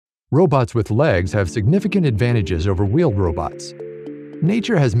Robots with legs have significant advantages over wheeled robots.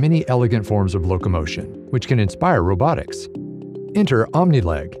 Nature has many elegant forms of locomotion, which can inspire robotics. Enter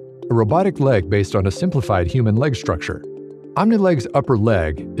OmniLeg, a robotic leg based on a simplified human leg structure. OmniLeg's upper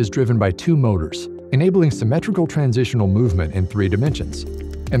leg is driven by two motors, enabling symmetrical transitional movement in 3 dimensions,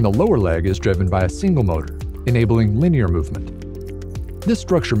 and the lower leg is driven by a single motor, enabling linear movement. This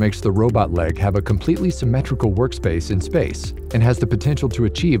structure makes the robot leg have a completely symmetrical workspace in space and has the potential to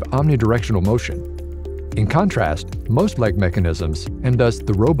achieve omnidirectional motion. In contrast, most leg mechanisms, and thus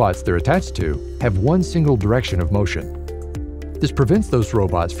the robots they're attached to, have one single direction of motion. This prevents those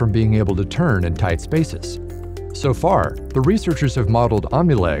robots from being able to turn in tight spaces. So far, the researchers have modeled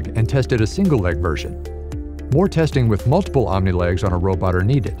OmniLeg and tested a single-leg version. More testing with multiple OmniLegs on a robot are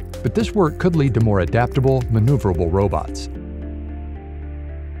needed, but this work could lead to more adaptable, maneuverable robots.